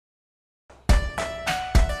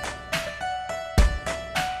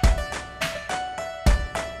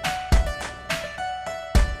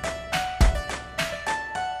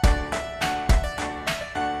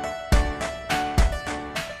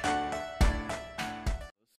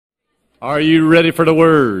Are you ready for the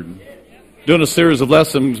Word? Doing a series of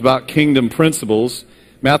lessons about kingdom principles.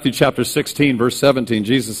 Matthew chapter 16, verse 17,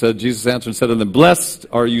 Jesus answered and said unto them, Blessed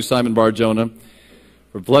are you, Simon Bar-Jonah,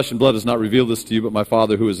 for flesh and blood has not revealed this to you, but my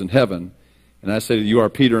Father who is in heaven. And I say to you, you are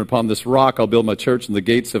Peter, and upon this rock I'll build my church, and the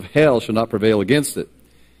gates of hell shall not prevail against it.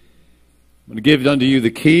 I'm going to give unto you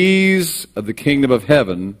the keys of the kingdom of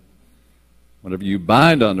heaven. Whatever you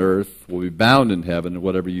bind on earth will be bound in heaven, and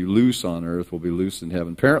whatever you loose on earth will be loosed in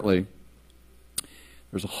heaven. Apparently,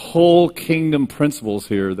 there's a whole kingdom principles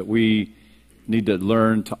here that we need to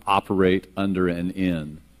learn to operate under and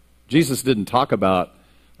in. Jesus didn't talk about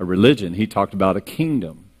a religion. He talked about a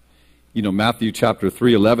kingdom. You know, Matthew chapter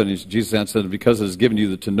 3:11, Jesus answered, because it is given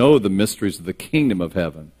you to know the mysteries of the kingdom of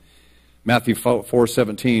heaven. Matthew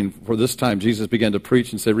 4:17, for this time Jesus began to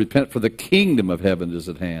preach and say, repent, for the kingdom of heaven is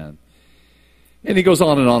at hand. And he goes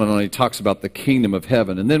on and on and on. He talks about the kingdom of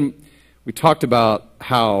heaven. And then we talked about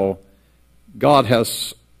how God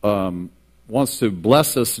wants to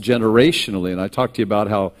bless us generationally. And I talked to you about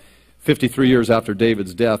how 53 years after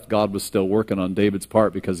David's death, God was still working on David's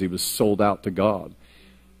part because he was sold out to God.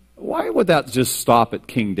 Why would that just stop at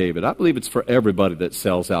King David? I believe it's for everybody that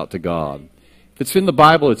sells out to God. If it's in the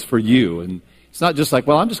Bible, it's for you. And it's not just like,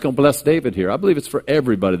 well, I'm just going to bless David here. I believe it's for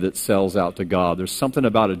everybody that sells out to God. There's something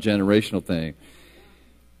about a generational thing.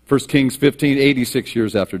 1 Kings 15, 86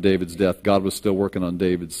 years after David's death, God was still working on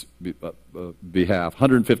David's behalf.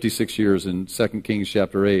 156 years in 2 Kings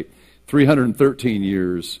chapter 8. 313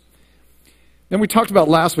 years. Then we talked about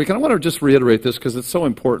last week, and I want to just reiterate this because it's so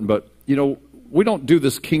important, but, you know, we don't do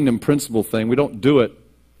this kingdom principle thing. We don't do it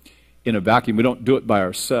in a vacuum. We don't do it by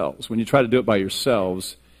ourselves. When you try to do it by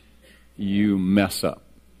yourselves, you mess up.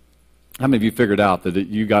 How many of you figured out that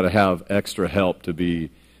you got to have extra help to do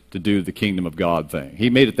the kingdom of God thing? He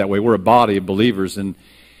made it that way. We're a body of believers, and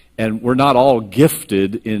we're not all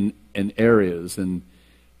gifted in areas. And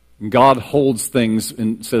God holds things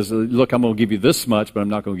and says, look, I'm going to give you this much, but I'm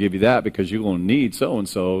not going to give you that because you're going to need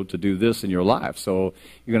so-and-so to do this in your life. So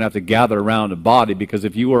you're going to have to gather around a body, because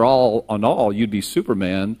if you were all on all, you'd be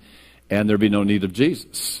Superman, and there'd be no need of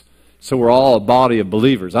Jesus. So we're all a body of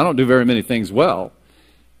believers. I don't do very many things well,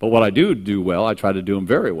 but what I do well, I try to do them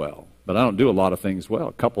very well. But I don't do a lot of things well,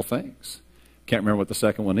 a couple things. Can't remember what the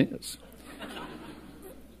second one is.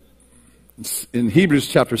 In Hebrews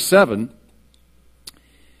chapter 7,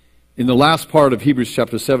 in the last part of Hebrews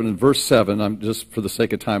chapter 7, in verse 7, I'm just for the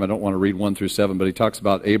sake of time, I don't want to read 1 through 7, but he talks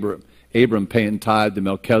about Abram paying tithe to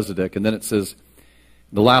Melchizedek, and then it says,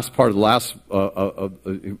 the last part of the last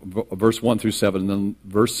verse 1 through 7, and then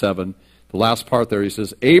verse 7, the last part there, he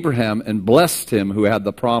says, Abraham and blessed him who had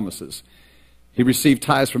the promises. He received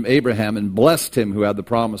tithes from Abraham and blessed him who had the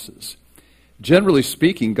promises. Generally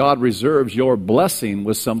speaking, God reserves your blessing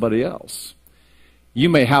with somebody else. You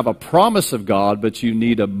may have a promise of God, but you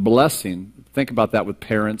need a blessing. Think about that with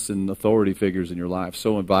parents and authority figures in your life.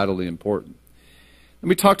 So vitally important. And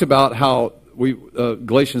we talked about how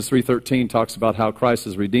Galatians 3:13 talks about how Christ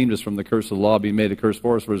has redeemed us from the curse of the law, being made a curse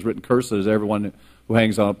for us, for it is written, cursed is everyone who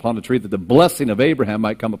hangs upon a tree, that the blessing of Abraham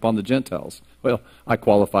might come upon the Gentiles. Well, I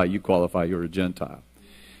qualify, you qualify, you're a Gentile.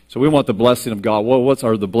 So we want the blessing of God. Well, what's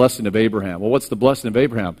the blessing of Abraham? Well, what's the blessing of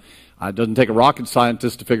Abraham? It doesn't take a rocket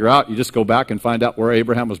scientist to figure out. You just go back and find out where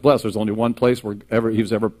Abraham was blessed. There's only one place where he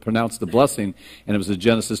was ever pronounced the blessing, and it was in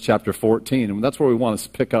Genesis chapter 14. And that's where we want to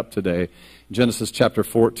pick up today. Genesis chapter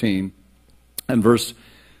 14, and verse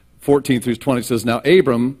 14 through 20 says, now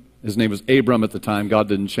Abram, his name was Abram at the time. God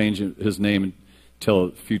didn't change his name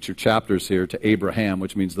until future chapters here to Abraham,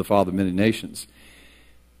 which means the father of many nations.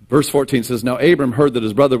 Verse 14 says, now Abram heard that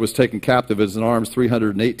his brother was taken captive as in arms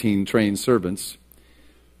 318 trained servants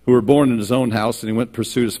who were born in his own house, and he went and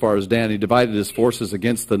pursued as far as Dan. He divided his forces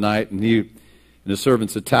against the night, and he and his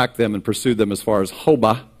servants attacked them and pursued them as far as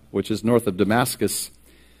Hobah, which is north of Damascus.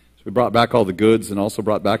 So he brought back all the goods, and also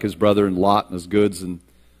brought back his brother and Lot and his goods, and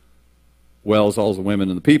wells, all the women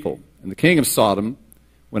and the people. And the king of Sodom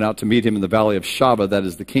went out to meet him in the valley of Shaveh, that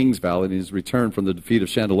is the king's valley, and he's returned from the defeat of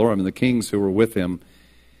Chandalorum and the kings who were with him.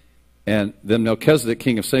 And then Melchizedek,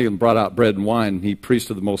 king of Salem, brought out bread and wine, and he priest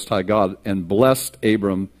of the Most High God, and blessed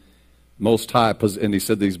Abram Most High. And he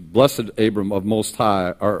said, these blessed Abram of Most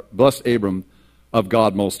High, or blessed Abram of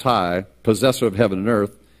God Most High, possessor of heaven and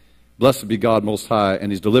earth. Blessed be God Most High,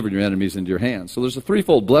 and he's delivered your enemies into your hands. So there's a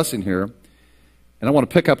threefold blessing here. And I want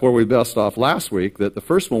to pick up where we left off last week, that the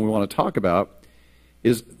first one we want to talk about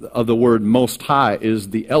is of the word Most High is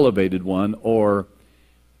the elevated one, or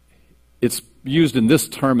it's used in this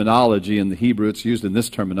terminology in the Hebrew. It's used in this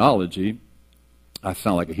terminology. I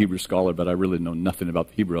sound like a Hebrew scholar, but I really know nothing about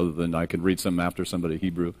the Hebrew other than I can read some after somebody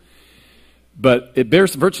Hebrew. But it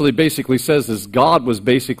virtually basically says is God was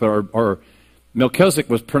basically, or Melchizedek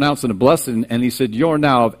was pronouncing a blessing, and he said, you're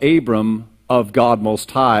now of Abram, of God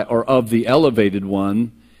Most High, or of the elevated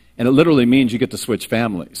one. And it literally means you get to switch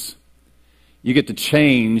families. You get to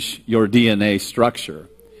change your DNA structure.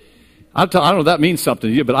 I don't know if that means something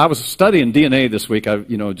to you, but I was studying DNA this week.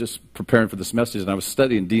 Just preparing for this message, and I was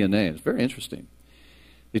studying DNA. It's very interesting.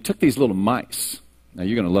 They took these little mice. Now,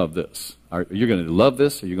 you're going to love this. You're going to love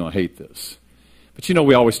this, or you're going to hate this. But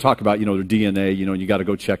we always talk about, their DNA, and you got to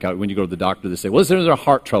go check out. When you go to the doctor, they say, well, is there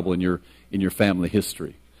heart trouble in your family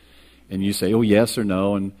history? And you say, oh, yes or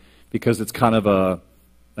no, and because it's kind of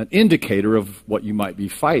an indicator of what you might be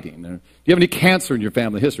fighting. Do you have any cancer in your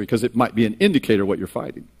family history? Because it might be an indicator of what you're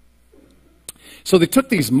fighting. So they took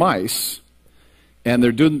these mice, and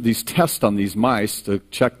they're doing these tests on these mice to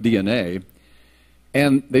check DNA,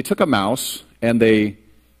 and they took a mouse, and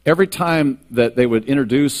every time that they would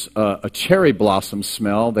introduce a cherry blossom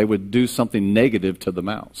smell, they would do something negative to the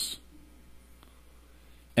mouse.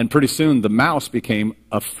 And pretty soon, the mouse became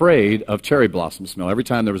afraid of cherry blossom smell. Every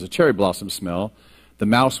time there was a cherry blossom smell, the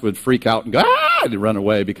mouse would freak out and go, ah, and run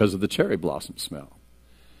away because of the cherry blossom smell.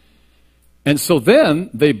 And so then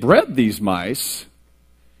they bred these mice,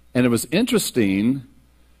 and it was interesting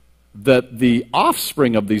that the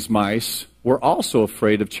offspring of these mice were also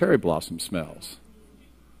afraid of cherry blossom smells,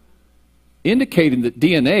 indicating that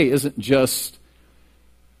DNA isn't just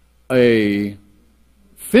a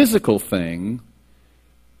physical thing,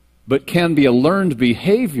 but can be a learned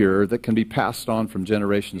behavior that can be passed on from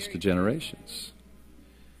generations to generations.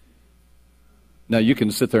 Now, you can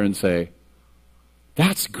sit there and say,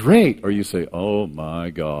 that's great. Or you say, oh my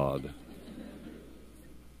God.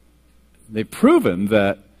 They've proven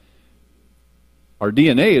that our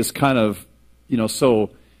DNA is kind of,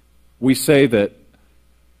 so we say that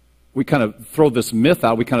we kind of throw this myth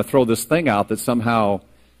out, we kind of throw this thing out that somehow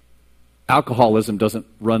alcoholism doesn't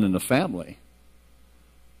run in a family.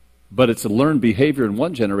 But it's a learned behavior in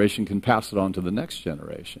one generation can pass it on to the next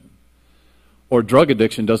generation. Or drug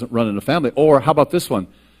addiction doesn't run in a family. Or how about this one?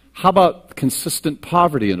 How about consistent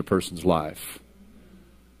poverty in a person's life?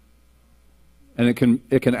 And it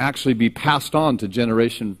can actually be passed on to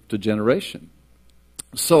generation to generation.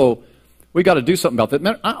 So we got to do something about that.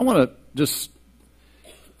 Man, I want to just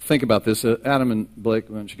think about this. Adam and Blake,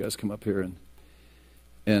 why don't you guys come up here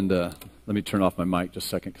and let me turn off my mic just a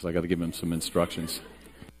second because I got to give them some instructions.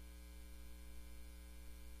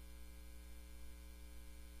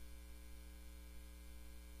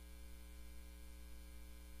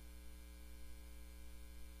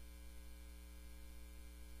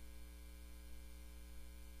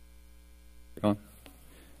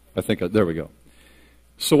 There we go.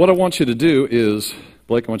 So what I want you to do is,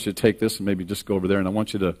 Blake, I want you to take this and maybe just go over there, and I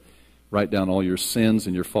want you to write down all your sins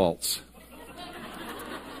and your faults.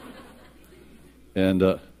 And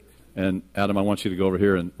Adam, I want you to go over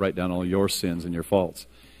here and write down all your sins and your faults.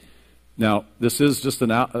 Now, this is just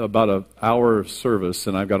about an hour service,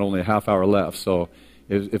 and I've got only a half hour left. So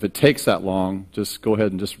if it takes that long, just go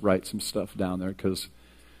ahead and just write some stuff down there because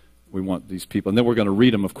we want these people. And then we're going to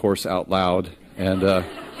read them, of course, out loud. And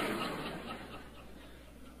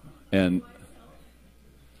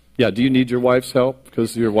yeah, do you need your wife's help?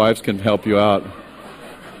 Because your wives can help you out.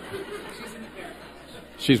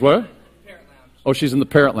 She's where? Oh, she's in the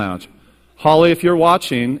parent lounge. Holly, if you're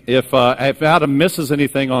watching, if Adam misses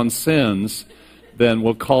anything on sins, then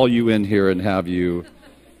we'll call you in here and have you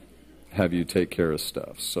take care of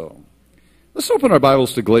stuff. So let's open our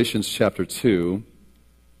Bibles to Galatians chapter 2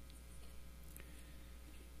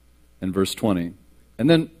 and verse 20. And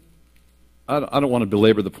then I don't want to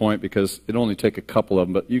belabor the point because it'll only take a couple of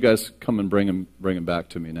them, but you guys come and bring them back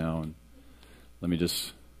to me now, and let me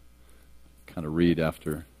just kind of read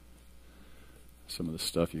after some of the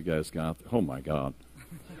stuff you guys got. Oh my God!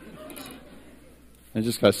 And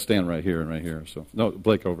just guys stand right here and right here. So no,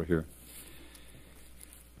 Blake over here.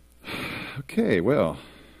 Okay, well,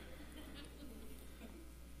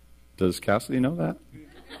 does Cassidy know that?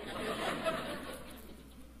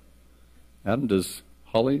 Adam, does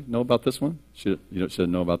Holly know about this one? You should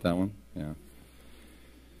know about that one? Yeah.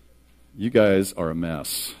 You guys are a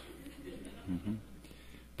mess. Mm-hmm.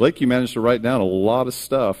 Blake, you managed to write down a lot of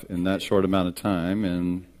stuff in that short amount of time,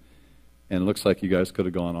 and it looks like you guys could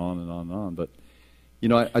have gone on and on and on. But,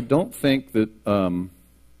 I don't think that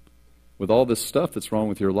with all this stuff that's wrong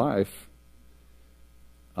with your life,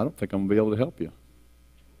 I don't think I'm going to be able to help you.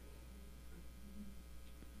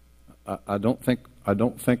 I don't think I'm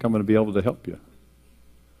going to be able to help you.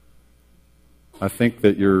 I think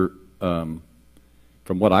that you're, from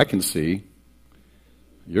what I can see,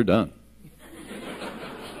 you're done.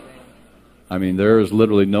 I mean, there is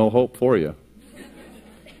literally no hope for you.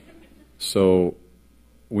 So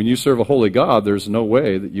when you serve a holy God, there's no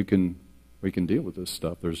way that we can deal with this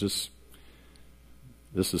stuff. There's just,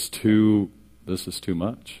 this is too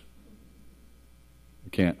much.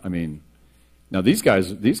 You can't, I mean, now these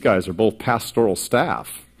guys are both pastoral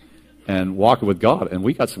staff and walking with God, and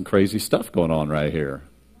we got some crazy stuff going on right here.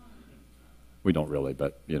 We don't really,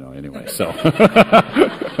 but anyway. So,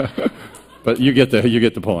 but you get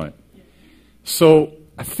the point. So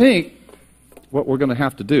I think what we're going to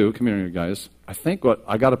have to do, come here, guys.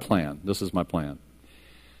 I got a plan. This is my plan.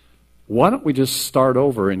 Why don't we just start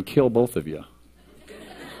over and kill both of you?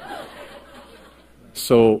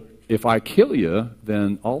 So if I kill you,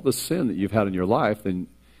 then all the sin that you've had in your life, then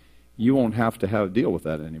you won't have to deal with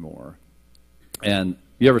that anymore. And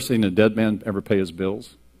you ever seen a dead man ever pay his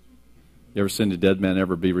bills? You ever seen a dead man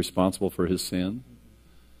ever be responsible for his sin?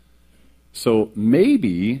 So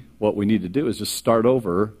maybe what we need to do is just start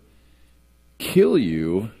over, kill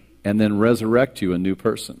you, and then resurrect you a new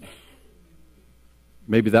person.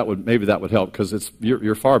 Maybe that would help, because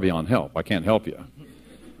you're far beyond help. I can't help you.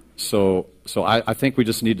 So I think we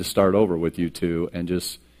just need to start over with you two and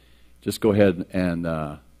just go ahead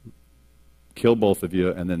and kill both of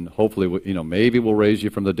you, and then hopefully maybe we'll raise you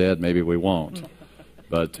from the dead, maybe we won't.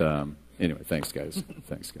 But anyway, thanks guys.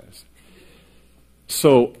 Thanks guys.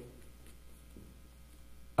 So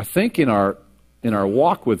I think in our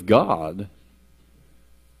walk with God,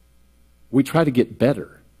 we try to get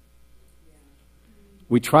better.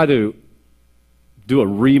 We try to do a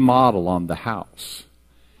remodel on the house.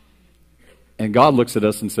 And God looks at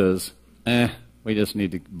us and says, we just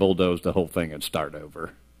need to bulldoze the whole thing and start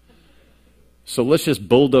over. So let's just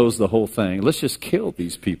bulldoze the whole thing. Let's just kill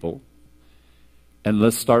these people and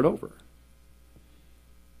let's start over.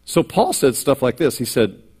 So Paul said stuff like this. He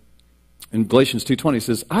said in Galatians 2:20, he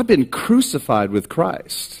says, I've been crucified with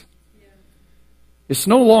Christ. It's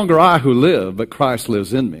no longer I who live, but Christ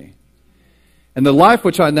lives in me. And the life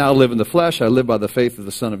which I now live in the flesh, I live by the faith of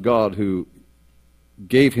the Son of God who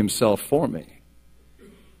gave himself for me.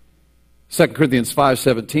 2 Corinthians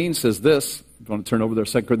 5:17 says this. If you want to turn over there,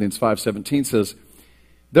 2 Corinthians 5:17 says,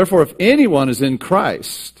 therefore, if anyone is in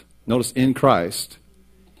Christ, notice in Christ,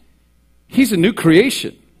 he's a new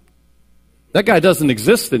creation. That guy doesn't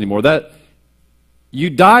exist anymore. That you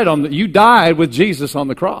died with Jesus on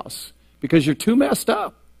the cross because you're too messed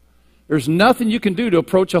up. There's nothing you can do to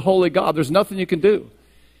approach a holy God. There's nothing you can do.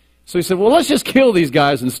 So he said, well, let's just kill these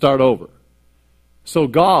guys and start over. So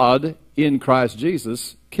God, in Christ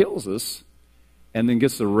Jesus, kills us and then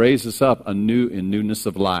gets to raise us up in newness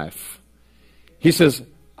of life. He says,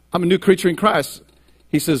 I'm a new creature in Christ.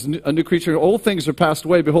 He says, a new creature, old things are passed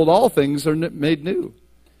away. Behold, all things are made new.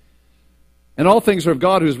 And all things are of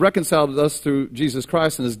God, who has reconciled us through Jesus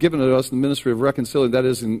Christ and has given to us the ministry of reconciliation. That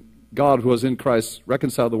is, in God who was in Christ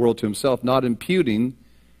reconciled the world to himself, not imputing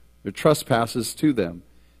their trespasses to them.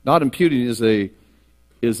 Not imputing is a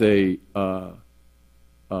term.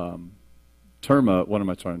 What am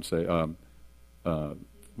I trying to say?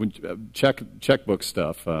 Checkbook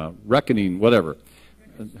stuff, reckoning, whatever.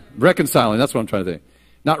 Reconciling. That's what I'm trying to think.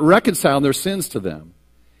 Not reconciling their sins to them,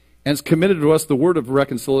 and it's committed to us the word of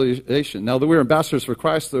reconciliation. Now that we're ambassadors for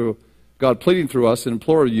Christ, through God pleading through us, and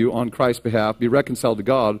implore you on Christ's behalf, be reconciled to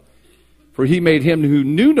God. For he made him who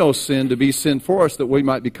knew no sin to be sin for us, that we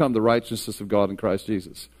might become the righteousness of God in Christ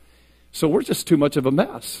Jesus. So we're just too much of a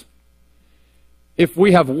mess. If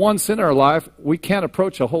we have one sin in our life, we can't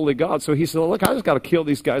approach a holy God. So he said, look, I just got to kill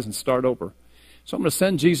these guys and start over. So I'm going to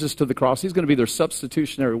send Jesus to the cross. He's going to be their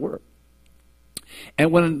substitutionary work.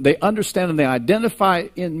 And when they understand and they identify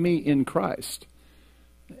in me in Christ,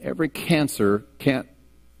 every cancer can't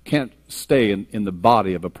stay in the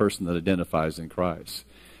body of a person that identifies in Christ.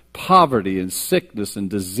 Poverty and sickness and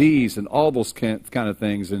disease and all those kind of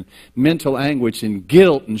things, and mental anguish and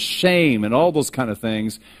guilt and shame and all those kind of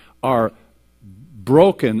things are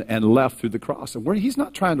broken and left through the cross. And he's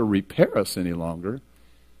not trying to repair us any longer.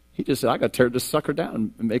 He just said, I got to tear this sucker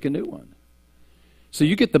down and make a new one. So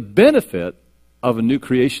you get the benefit of a new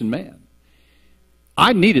creation man.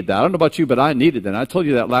 I needed that. I don't know about you, but I needed that. And I told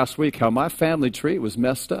you that last week, how my family tree was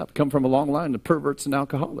messed up. Come from a long line of perverts and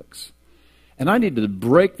alcoholics. And I needed to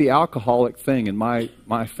break the alcoholic thing in my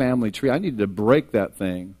family tree. I needed to break that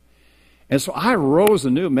thing. And so I rose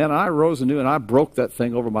anew, man. I rose anew and I broke that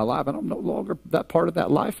thing over my life. And I'm no longer that part of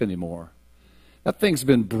that life anymore. That thing's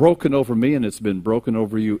been broken over me, and it's been broken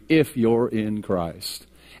over you if you're in Christ.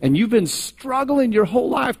 And you've been struggling your whole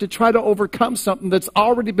life to try to overcome something that's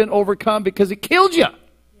already been overcome because he killed you. Yeah.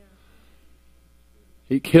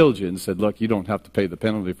 He killed you and said, look, you don't have to pay the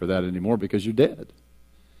penalty for that anymore because you're dead.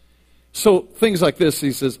 So things like this,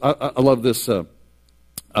 he says, I love this.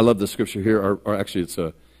 I love the scripture here, or actually it's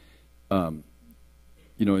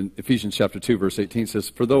in Ephesians chapter 2, verse 18 says,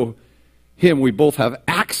 "For though him we both have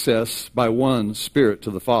access by one Spirit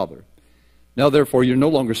to the Father. Now therefore you're no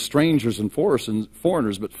longer strangers and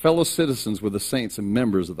foreigners, but fellow citizens with the saints and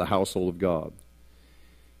members of the household of God."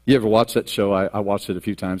 You ever watch that show? I watched it a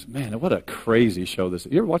few times. Man, what a crazy show this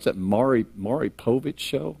is. You ever watch that Maury Povich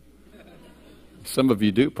show? Some of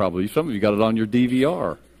you do probably. Some of you got it on your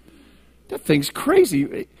DVR. That thing's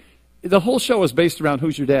crazy. The whole show is based around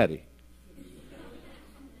who's your daddy.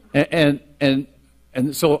 And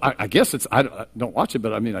so I guess I don't watch it,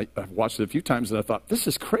 but I mean, I've watched it a few times, and I thought, this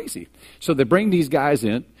is crazy. So they bring these guys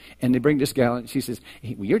in, and they bring this gal in. She says,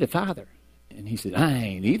 "Hey, well, you're the father." And he said, "I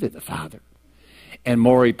ain't either the father." And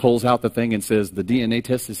Maury pulls out the thing and says, the DNA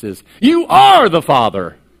test, and says, "You are the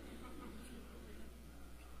father."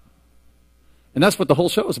 And that's what the whole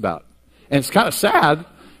show is about. And it's kind of sad.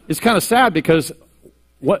 It's kind of sad because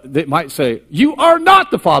what they might say, "You are not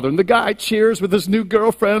the father." And the guy cheers with his new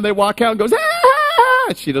girlfriend, and they walk out and goes, "Ah!"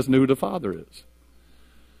 And she doesn't know who the father is.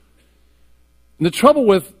 And the trouble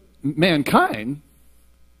with mankind,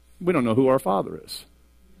 we don't know who our father is.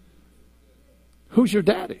 Who's your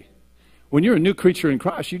daddy? When you're a new creature in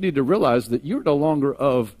Christ, you need to realize that you're no longer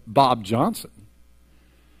of Bob Johnson.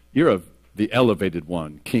 You're of the elevated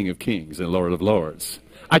one, King of Kings and Lord of Lords.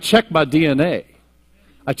 I checked my DNA.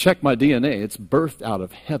 It's birthed out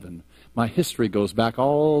of heaven. My history goes back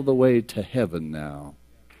all the way to heaven now.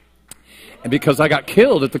 And because I got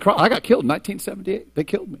killed at the cross, I got killed in 1978. They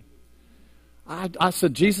killed me. I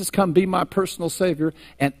said, "Jesus, come be my personal Savior."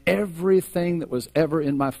 And everything that was ever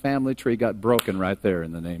in my family tree got broken right there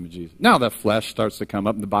in the name of Jesus. Now that flesh starts to come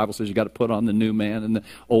up, and the Bible says you got to put on the new man, and the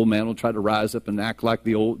old man will try to rise up and act like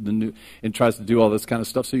the new, and tries to do all this kind of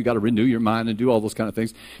stuff. So you got to renew your mind and do all those kind of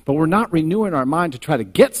things. But we're not renewing our mind to try to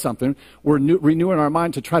get something. We're renewing our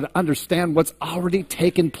mind to try to understand what's already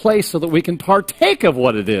taken place so that we can partake of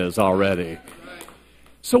what it is already.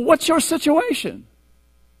 So what's your situation?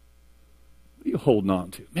 What are you holding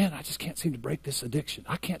on to? Man, I just can't seem to break this addiction.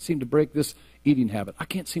 I can't seem to break this eating habit. I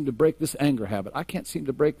can't seem to break this anger habit. I can't seem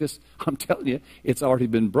to break this. I'm telling you, it's already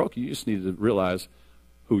been broken. You just need to realize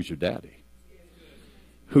who's your daddy.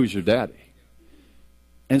 Who's your daddy?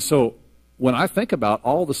 And so when I think about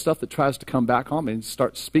all the stuff that tries to come back on me and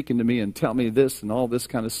start speaking to me and tell me this and all this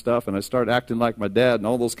kind of stuff, and I start acting like my dad and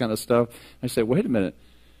all those kind of stuff, I say, wait a minute.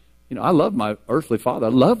 I love my earthly father. I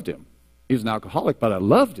loved him. He was an alcoholic, but I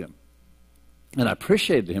loved him. And I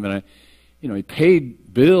appreciated him, and he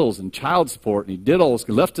paid bills and child support, and he did all this,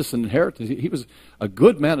 he left us an inheritance. He was a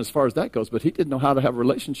good man as far as that goes, but he didn't know how to have a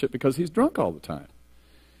relationship because he's drunk all the time.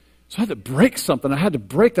 So I had to break something. I had to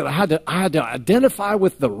break that. I had to identify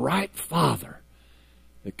with the right father,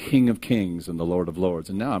 the King of Kings and the Lord of Lords.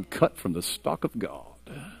 And now I'm cut from the stock of God.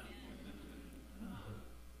 I'm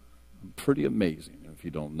pretty amazing. If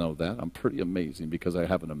you don't know that, I'm pretty amazing because I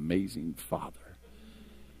have an amazing father.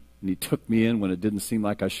 And he took me in when it didn't seem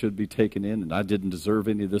like I should be taken in, and I didn't deserve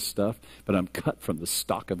any of this stuff, but I'm cut from the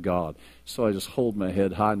stock of God. So I just hold my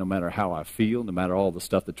head high no matter how I feel, no matter all the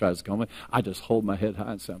stuff that tries to come in. I just hold my head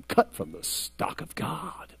high and say, I'm cut from the stock of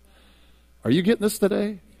God. Are you getting this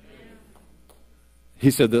today?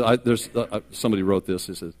 He said that somebody wrote this.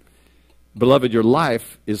 He says, "Beloved, your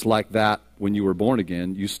life is like that when you were born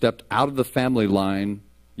again. You stepped out of the family line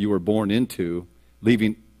you were born into,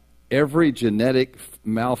 leaving every genetic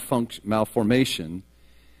malformation,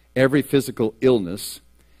 every physical illness,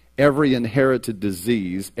 every inherited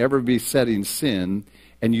disease, every besetting sin,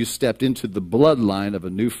 and you stepped into the bloodline of a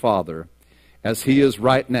new father. As he is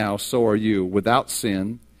right now, so are you, without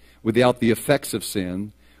sin, without the effects of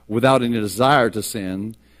sin, without any desire to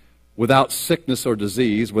sin, without sickness or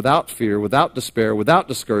disease, without fear, without despair, without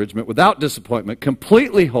discouragement, without disappointment,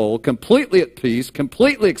 completely whole, completely at peace,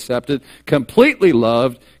 completely accepted, completely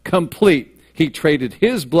loved, complete. He traded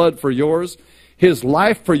his blood for yours, his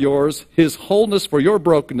life for yours, his wholeness for your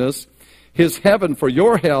brokenness, his heaven for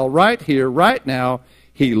your hell right here, right now.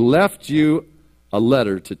 He left you a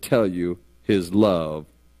letter to tell you his love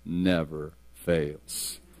never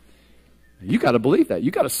fails." You got to believe that. You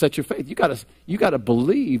got to set your faith. You got to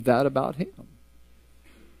believe that about him. And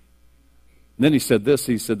then he said this.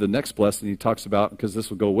 He said the next blessing he talks about, because this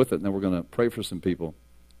will go with it, and then we're going to pray for some people.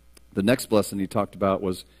 The next blessing he talked about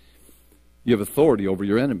was you have authority over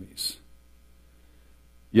your enemies.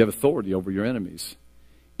 You have authority over your enemies.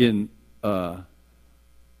 In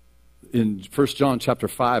 1 John chapter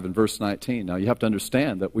 5 and verse 19. Now you have to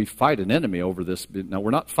understand that we fight an enemy over this. Now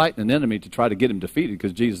we're not fighting an enemy to try to get him defeated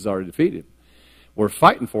because Jesus already defeated him. we're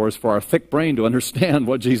fighting for is for our thick brain to understand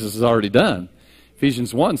what Jesus has already done.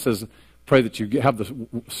 Ephesians 1 says, pray that you have the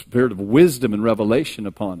spirit of wisdom and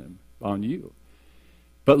revelation on you.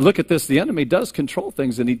 But look at this. The enemy does control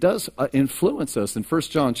things, and he does influence us. In 1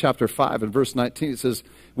 John chapter 5 and verse 19, it says,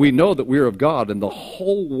 we know that we are of God, and the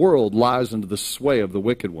whole world lies under the sway of the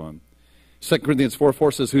wicked one. 2 Corinthians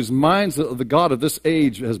 4:4 says, whose minds the God of this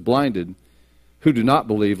age has blinded, who do not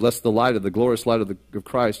believe, lest the light of the glorious light of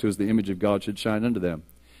Christ, who is the image of God, should shine unto them.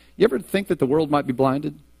 You ever think that the world might be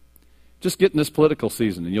blinded? Just get in this political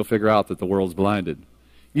season, and you'll figure out that the world's blinded.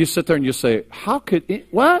 You sit there and you say, how could it,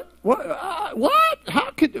 what?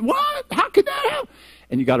 How could that happen?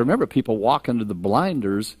 And you got to remember, people walk under the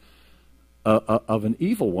blinders of an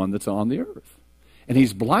evil one that's on the earth. And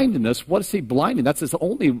he's blinding us. What is he blinding? That's his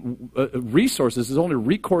only resources, his only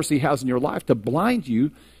recourse he has in your life, to blind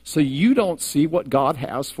you so you don't see what God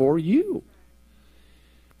has for you.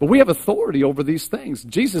 But we have authority over these things.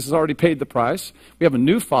 Jesus has already paid the price. We have a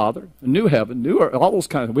new Father, a new heaven, new earth, all those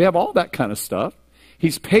kind of, we have all that kind of stuff.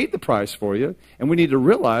 He's paid the price for you, and we need to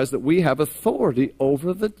realize that we have authority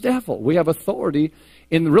over the devil. We have authority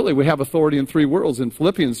we have authority in three worlds. In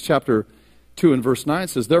Philippians chapter 2 and verse 9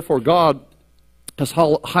 says, therefore God has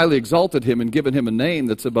highly exalted him and given him a name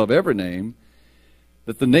that's above every name,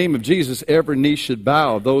 that the name of Jesus every knee should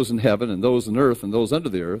bow, those in heaven and those in earth and those under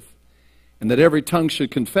the earth, and that every tongue should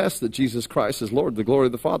confess that Jesus Christ is Lord, the glory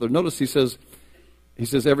of the Father. Notice he says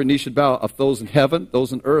every knee should bow, of those in heaven,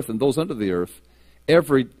 those in earth, and those under the earth.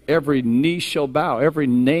 Every knee shall bow, every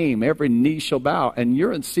knee shall bow, and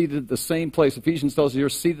you're seated at the same place. Ephesians tells you you're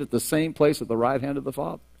seated at the same place at the right hand of the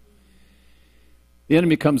Father. The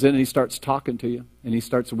enemy comes in and he starts talking to you, and he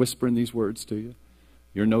starts whispering these words to you.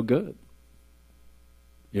 You're no good.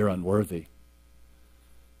 You're unworthy.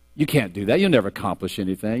 You can't do that. You'll never accomplish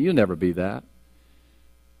anything. You'll never be that.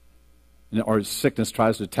 Or sickness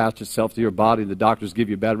tries to attach itself to your body, and the doctors give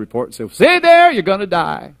you a bad report and say, stay there, you're going to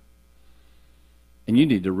die. And you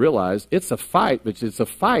need to realize it's a fight, but it's a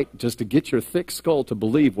fight just to get your thick skull to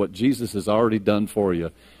believe what Jesus has already done for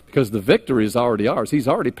you. Because the victory is already ours. He's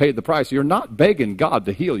already paid the price. You're not begging God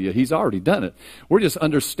to heal you. He's already done it. We're just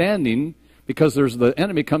understanding, because the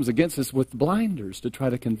enemy comes against us with blinders to try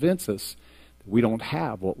to convince us that we don't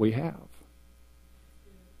have what we have.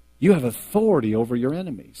 You have authority over your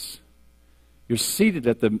enemies. You're seated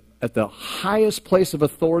at the highest place of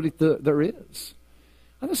authority there is.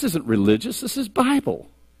 Now, this isn't religious. This is Bible.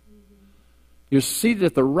 You're seated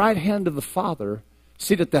at the right hand of the Father,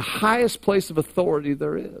 seated at the highest place of authority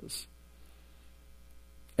there is.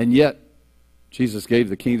 And yet, Jesus gave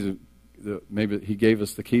the keys. Maybe he gave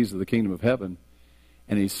us the keys of the kingdom of heaven,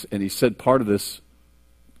 and he said part of this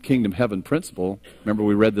kingdom heaven principle. Remember,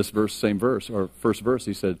 we read this same verse, or first verse.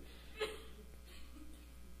 He said,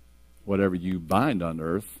 "Whatever you bind on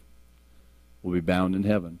earth will be bound in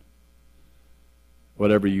heaven.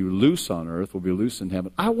 Whatever you loose on earth will be loose in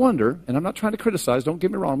heaven." I wonder, and I'm not trying to criticize, don't get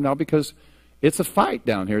me wrong now, because it's a fight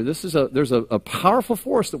down here. There's a powerful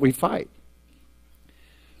force that we fight.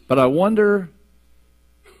 But I wonder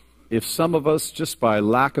if some of us, just by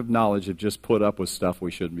lack of knowledge, have just put up with stuff we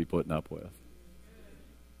shouldn't be putting up with.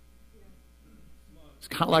 It's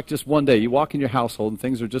kind of like just one day you walk in your household and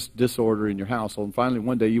things are just disorder in your household, and finally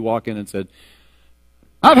one day you walk in and said,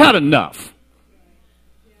 "I've had enough.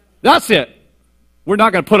 That's it. We're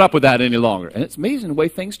not going to put up with that any longer." And it's amazing the way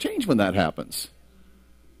things change when that happens.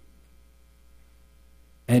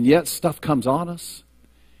 And yet stuff comes on us,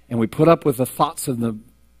 and we put up with the thoughts and the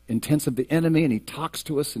intents of the enemy, and he talks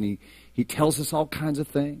to us, and he tells us all kinds of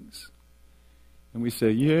things. And we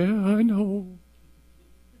say, "Yeah, I know.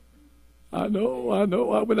 I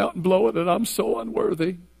went out and blew it, and I'm so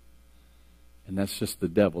unworthy." And that's just the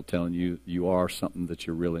devil telling you you are something that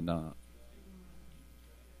you're really not.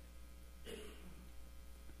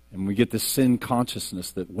 And we get this sin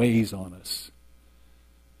consciousness that weighs on us.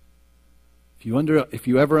 If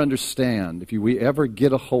you ever understand, if we ever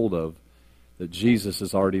get a hold of that Jesus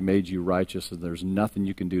has already made you righteous and there's nothing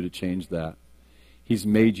you can do to change that. He's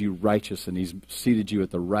made you righteous and he's seated you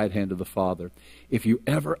at the right hand of the Father. If you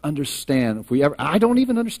ever understand, I don't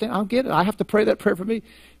even understand, I don't get it. I have to pray that prayer for me.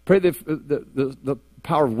 Pray the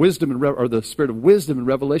power of wisdom or the spirit of wisdom and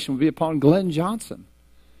revelation would be upon Glen Johnson.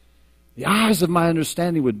 The eyes of my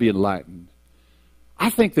understanding would be enlightened.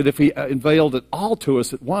 I think that if he unveiled it all to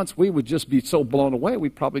us at once, we would just be so blown away,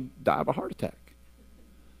 we'd probably die of a heart attack.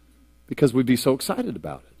 Because we'd be so excited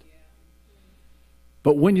about it.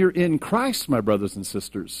 But when you're in Christ, my brothers and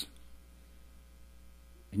sisters,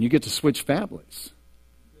 and you get to switch families,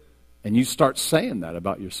 and you start saying that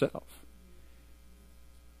about yourself,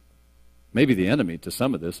 Maybe the enemy to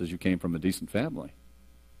some of this is you came from a decent family.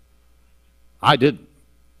 I didn't.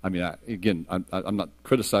 I mean, I'm not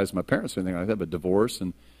criticizing my parents or anything like that, but divorce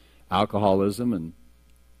and alcoholism and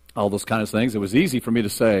all those kinds of things, it was easy for me to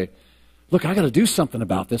say, look, I got to do something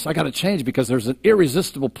about this. I got to change because there's an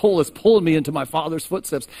irresistible pull that's pulling me into my father's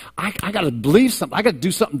footsteps. I got to believe something. I got to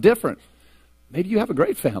do something different. Maybe you have a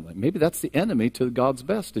great family. Maybe that's the enemy to God's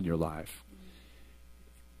best in your life.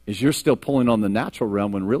 Is you're still pulling on the natural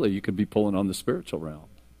realm when really you could be pulling on the spiritual realm.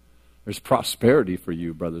 There's prosperity for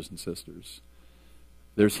you, brothers and sisters.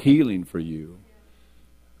 There's healing for you.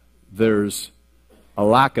 There's a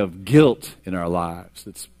lack of guilt in our lives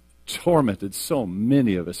that's tormented so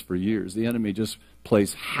many of us for years. The enemy just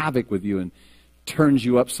plays havoc with you and turns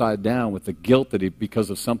you upside down with the guilt because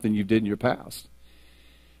of something you did in your past.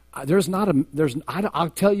 I'll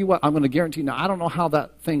tell you what, I'm going to guarantee. Now, I don't know how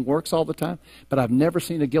that thing works all the time, but I've never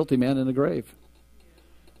seen a guilty man in a grave.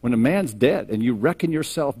 When a man's dead and you reckon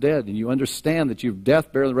yourself dead and you understand that you've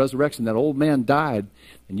death, burial, and resurrection, that old man died,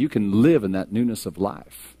 and you can live in that newness of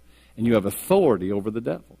life. And you have authority over the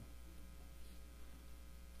devil.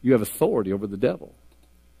 You have authority over the devil.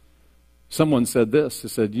 Someone said this. They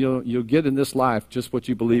said, you'll get in this life just what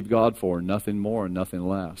you believe God for, nothing more and nothing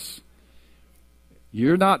less.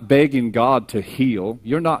 You're not begging God to heal.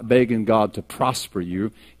 You're not begging God to prosper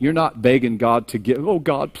you. You're not begging God to give, oh,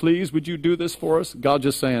 God, please, would you do this for us? God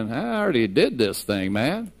just saying, I already did this thing,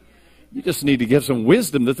 man. You just need to give some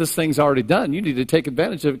wisdom that this thing's already done. You need to take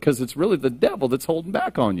advantage of it because it's really the devil that's holding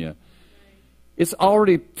back on you. It's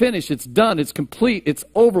already finished. It's done. It's complete. It's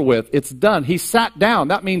over with. It's done. He sat down.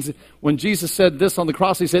 That means when Jesus said this on the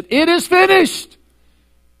cross, he said, it is finished.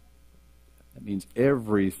 That means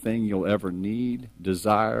everything you'll ever need,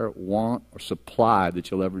 desire, want, or supply that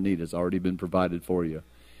you'll ever need has already been provided for you.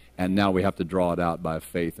 And now we have to draw it out by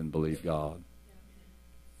faith and believe God.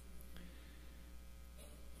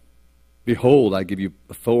 Behold, I give you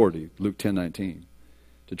authority, Luke 10:19,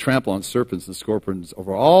 to trample on serpents and scorpions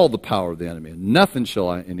over all the power of the enemy, and nothing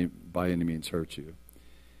shall by any means hurt you.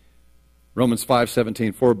 Romans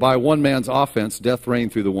 5:17, for by one man's offense death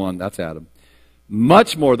reigned through the one, that's Adam.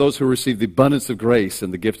 Much more those who receive the abundance of grace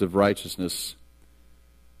and the gift of righteousness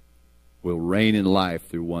will reign in life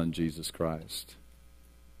through one Jesus Christ.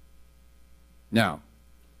 Now,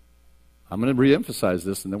 I'm going to reemphasize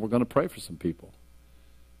this, and then we're going to pray for some people.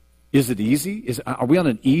 Is it easy? Are we on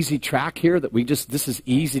an easy track here that this is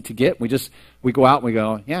easy to get? We go out and we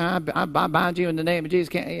go, yeah, I bind you in the name of Jesus.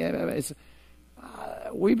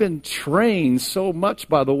 We've been trained so much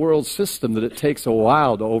by the world system that it takes a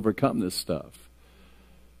while to overcome this stuff.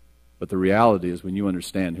 But the reality is when you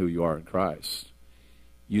understand who you are in Christ,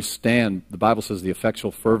 you stand, the Bible says the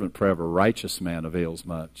effectual fervent prayer of a righteous man avails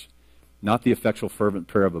much. Not the effectual fervent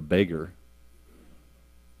prayer of a beggar,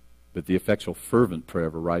 but the effectual fervent prayer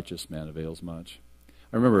of a righteous man avails much.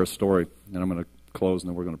 I remember a story, and I'm going to close, and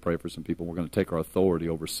then we're going to pray for some people. We're going to take our authority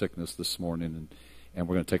over sickness this morning, and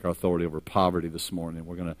we're going to take our authority over poverty this morning.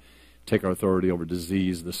 We're going to take our authority over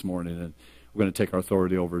disease this morning, and we're going to take our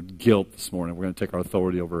authority over guilt this morning. We're going to take our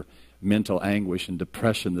authority over mental anguish and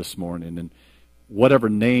depression this morning. And whatever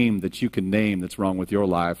name that you can name that's wrong with your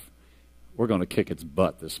life, we're going to kick its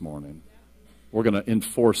butt this morning. We're going to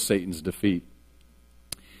enforce Satan's defeat.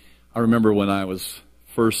 I remember when I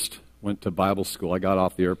went to Bible school, I got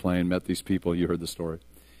off the airplane, met these people, you heard the story.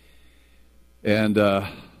 And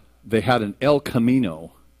they had an El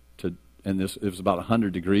Camino, it was about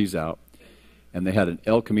 100 degrees out, and they had an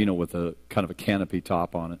El Camino with a kind of a canopy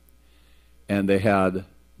top on it. And they had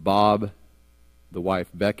Bob, the wife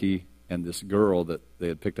Becky, and this girl that they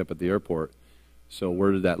had picked up at the airport. So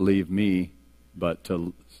where did that leave me but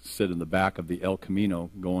to sit in the back of the El Camino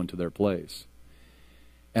going to their place?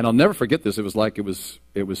 And I'll never forget this. It was like it was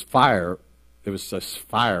fire. It was just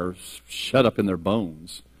fire shut up in their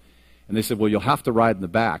bones. And they said, well, you'll have to ride in the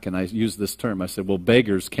back. And I used this term. I said, well,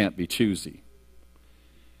 beggars can't be choosy.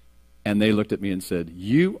 And they looked at me and said,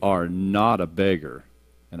 you are not a beggar.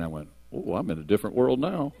 And I went, oh, I'm in a different world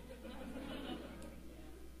now.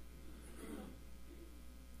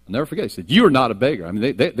 I'll never forget. He said, you are not a beggar. I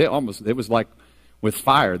mean, they almost, it was like with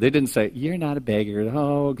fire. They didn't say, you're not a beggar.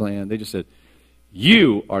 Oh, Glenn. They just said,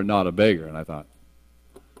 you are not a beggar. And I thought,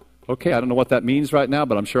 okay, I don't know what that means right now,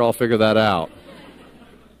 but I'm sure I'll figure that out.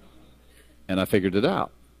 And I figured it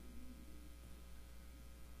out.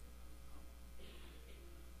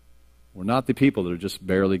 We're not the people that are just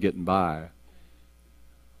barely getting by.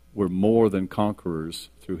 We're more than conquerors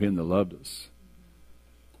through him that loved us.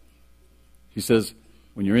 He says,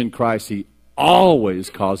 when you're in Christ, he always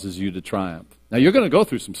causes you to triumph. Now, you're going to go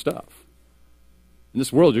through some stuff. In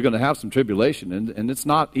this world, you're going to have some tribulation, and it's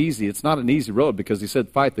not easy. It's not an easy road, because he said,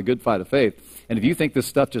 fight the good fight of faith. And if you think this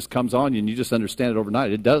stuff just comes on you and you just understand it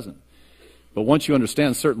overnight, it doesn't. But once you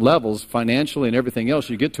understand certain levels, financially and everything else,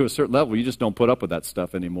 you get to a certain level, you just don't put up with that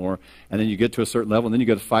stuff anymore. And then you get to a certain level, and then you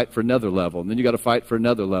got to fight for another level, and then you got to fight for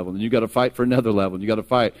another level, and then you got to fight for another level, and you got to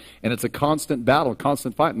fight. And it's a constant battle,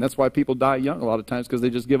 constant fight. And that's why people die young a lot of times, because they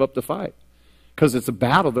just give up the fight. Because it's a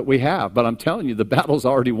battle that we have. But I'm telling you, the battle's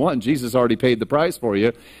already won. Jesus already paid the price for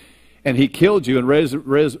you. And he killed you and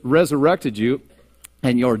resurrected you.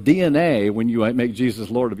 And your DNA, when you make Jesus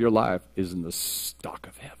Lord of your life, is in the stock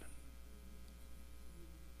of heaven.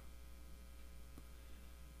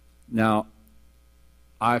 Now,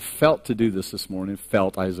 I felt to do this morning.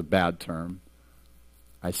 Felt is a bad term.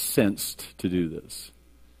 I sensed to do this.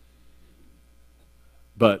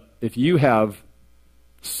 But if you have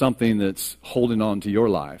something that's holding on to your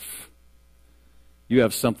life, you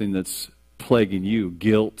have something that's plaguing you,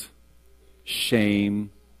 guilt,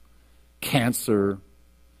 shame, cancer,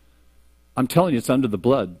 I'm telling you, it's under the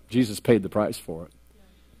blood. Jesus paid the price for it.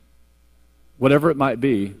 Whatever it might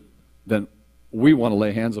be, then we want to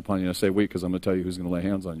lay hands upon you. I say we because I'm going to tell you who's going to lay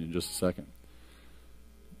hands on you in just a second.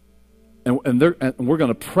 And we're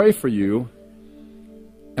going to pray for you,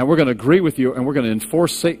 and we're going to agree with you, and we're going to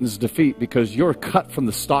enforce Satan's defeat, because you're cut from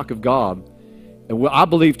the stock of God. And I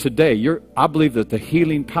believe today, I believe that the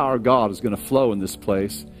healing power of God is going to flow in this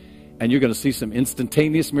place, and you're going to see some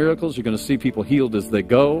instantaneous miracles. You're going to see people healed as they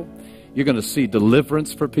go. You're going to see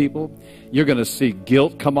deliverance for people. You're going to see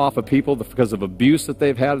guilt come off of people because of abuse that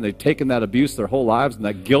they've had, and they've taken that abuse their whole lives, and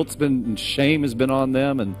that guilt's been, and shame has been on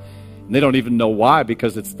them, and they don't even know why,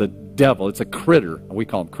 because it's the devil. It's a critter. We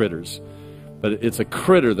call them critters. But it's a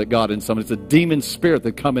critter that got in someone. It's a demon spirit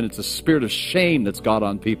that come in. It's a spirit of shame that's got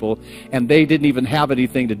on people. And they didn't even have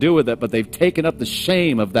anything to do with it, but they've taken up the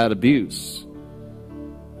shame of that abuse.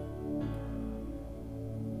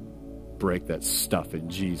 Break that stuff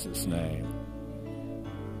in Jesus' name.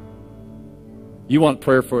 You want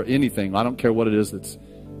prayer for anything, I don't care what it is that's,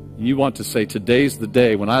 you want to say, today's the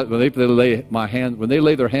day when they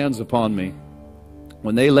lay their hands upon me,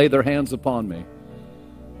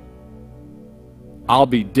 I'll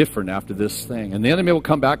be different after this thing. And the enemy will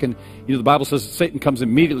come back, and the Bible says Satan comes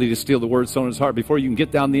immediately to steal the word sown in his heart. Before you can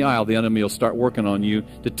get down the aisle, the enemy will start working on you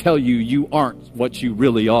to tell you you aren't what you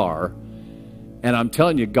really are. And I'm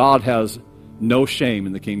telling you, God has no shame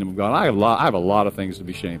in the kingdom of God. I have a lot of things to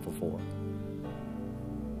be shameful for.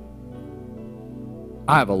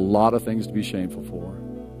 I have a lot of things to be shameful for.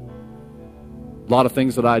 A lot of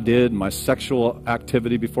things that I did, my sexual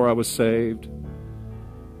activity before I was saved,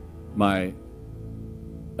 my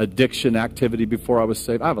addiction activity before I was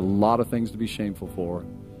saved. I have a lot of things to be shameful for.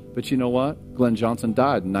 But you know what? Glen Johnson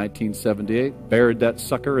died in 1978, buried that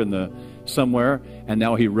sucker somewhere, and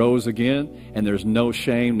now he rose again, and there's no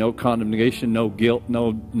shame, no condemnation, no guilt,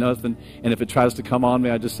 no nothing. And if it tries to come on me,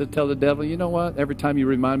 I just said, tell the devil, you know what? Every time you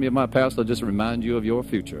remind me of my past, I'll just remind you of your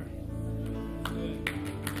future.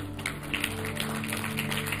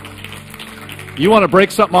 You want to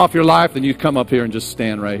break something off your life, then you come up here and just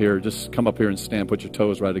stand right here. Just come up here and stand. Put your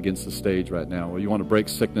toes right against the stage right now. Well, you want to break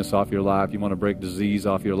sickness off your life. You want to break disease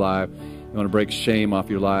off your life. You want to break shame off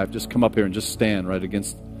your life. Just come up here and just stand right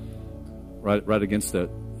against the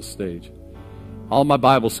stage. All my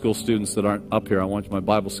Bible school students that aren't up here, I want my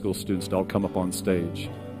Bible school students to all come up on stage.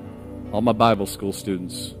 All my Bible school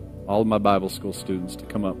students. All of my Bible school students to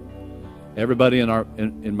come up. Everybody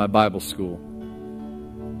in my Bible school.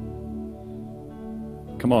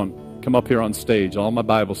 Come on, come up here on stage. All my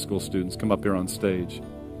Bible school students, come up here on stage.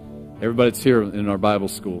 Everybody that's here in our Bible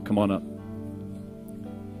school, come on up.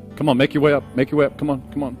 Come on, make your way up. Make your way up. Come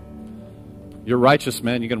on. You're righteous,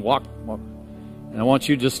 man. You can walk. And I want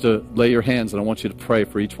you just to lay your hands, and I want you to pray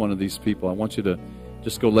for each one of these people. I want you to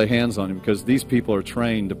just go lay hands on them, because these people are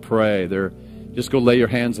trained to pray. Just go lay your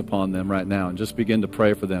hands upon them right now and just begin to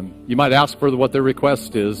pray for them. You might ask for what their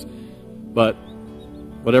request is, but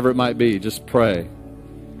whatever it might be, just pray.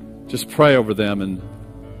 Just pray over them and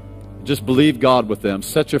just believe God with them.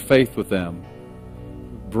 Set your faith with them.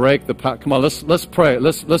 Break the power. Come on, let's pray.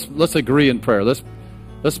 Let's agree in prayer. Let's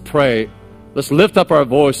pray. Let's lift up our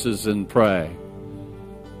voices and pray.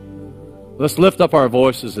 Let's lift up our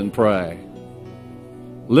voices and pray.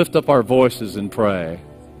 Lift up our voices and pray.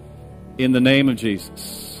 In the name of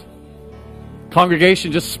Jesus.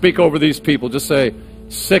 Congregation, just speak over these people. Just say,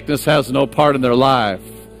 sickness has no part in their life.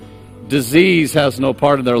 Disease has no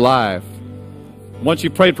part in their life. Once you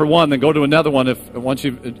prayed for one, then go to another one. Once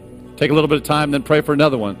you take a little bit of time, then pray for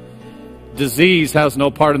another one. Disease has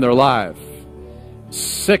no part in their life.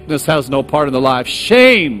 Sickness has no part in their life.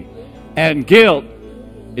 Shame and guilt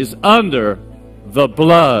is under the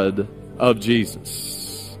blood of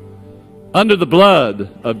Jesus. Under the blood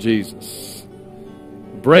of Jesus.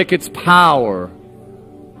 Break its power.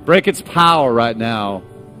 Break its power right now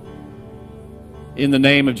in the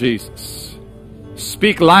name of Jesus.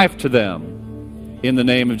 Speak life to them in the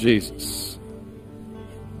name of Jesus.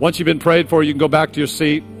 Once you've been prayed for, you can go back to your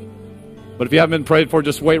seat. But if you haven't been prayed for,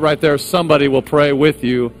 just wait right there. Somebody will pray with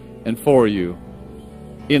you and for you.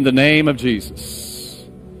 In the name of Jesus.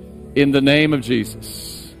 In the name of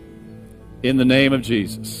Jesus. In the name of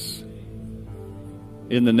Jesus.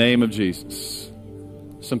 In the name of Jesus.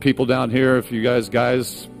 Some people down here, if you guys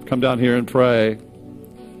come down here and pray.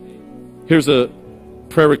 Here's a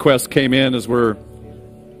prayer request came in as we're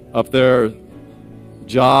up there.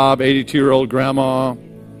 Job, 82-year-old grandma,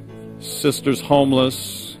 sister's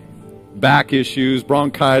homeless, back issues,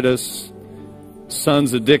 bronchitis,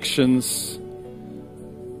 son's addictions,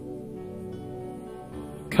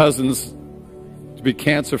 cousins to be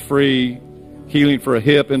cancer-free, healing for a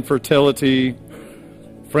hip, infertility,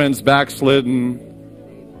 friends backslidden,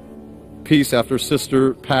 peace after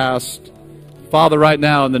sister passed. Father, right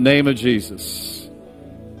now, in the name of Jesus,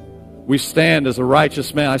 we stand as a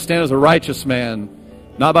righteous man. I stand as a righteous man,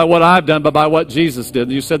 not by what I've done, but by what Jesus did.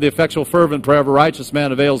 And you said the effectual fervent prayer of a righteous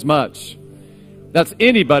man avails much. That's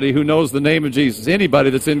anybody who knows the name of Jesus, anybody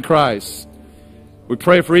that's in Christ. We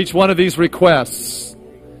pray for each one of these requests.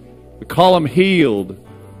 We call them healed,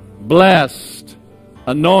 blessed,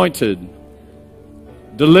 anointed,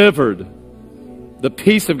 delivered. The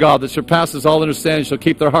peace of God that surpasses all understanding shall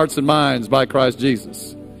keep their hearts and minds by Christ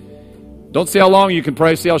Jesus. Don't see how long you can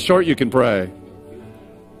pray, see how short you can pray.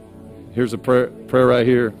 Here's a prayer right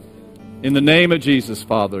here. In the name of Jesus,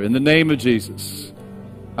 Father, in the name of Jesus,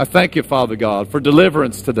 I thank you, Father God, for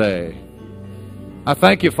deliverance today. I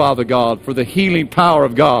thank you, Father God, for the healing power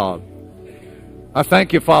of God. I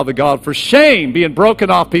thank you, Father God, for shame being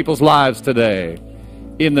broken off people's lives today.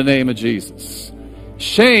 In the name of Jesus.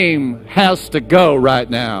 Shame has to go right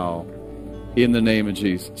now in the name of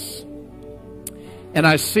Jesus. And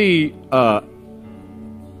I see a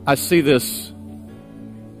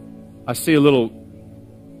little,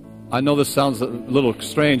 I know this sounds a little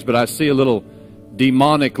strange, but I see a little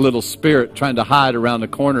demonic little spirit trying to hide around the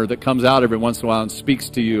corner that comes out every once in a while and speaks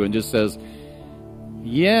to you and just says,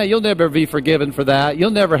 yeah, you'll never be forgiven for that. You'll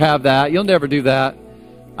never have that. You'll never do that.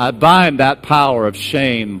 I bind that power of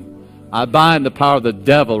shame. I bind the power of the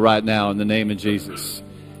devil right now in the name of Jesus.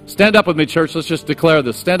 Stand up with me, church. Let's just declare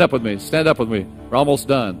this. Stand up with me. Stand up with me. We're almost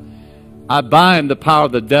done. I bind the power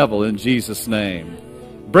of the devil in Jesus' name.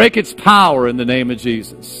 Break its power in the name of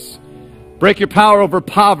Jesus. Break your power over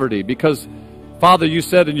poverty because, Father, you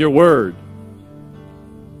said in your word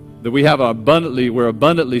that we're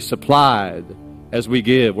abundantly supplied as we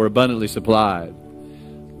give. We're abundantly supplied.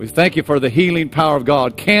 We thank you for the healing power of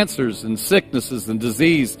God. Cancers and sicknesses and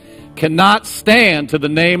disease cannot stand to the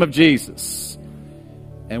name of Jesus.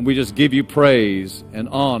 And we just give you praise and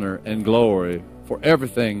honor and glory for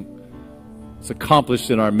everything that's accomplished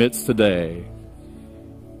in our midst today.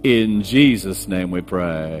 In Jesus' name we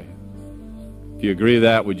pray. If you agree with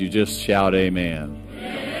that, would you just shout amen?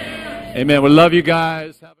 Amen. Amen. We love you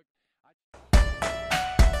guys.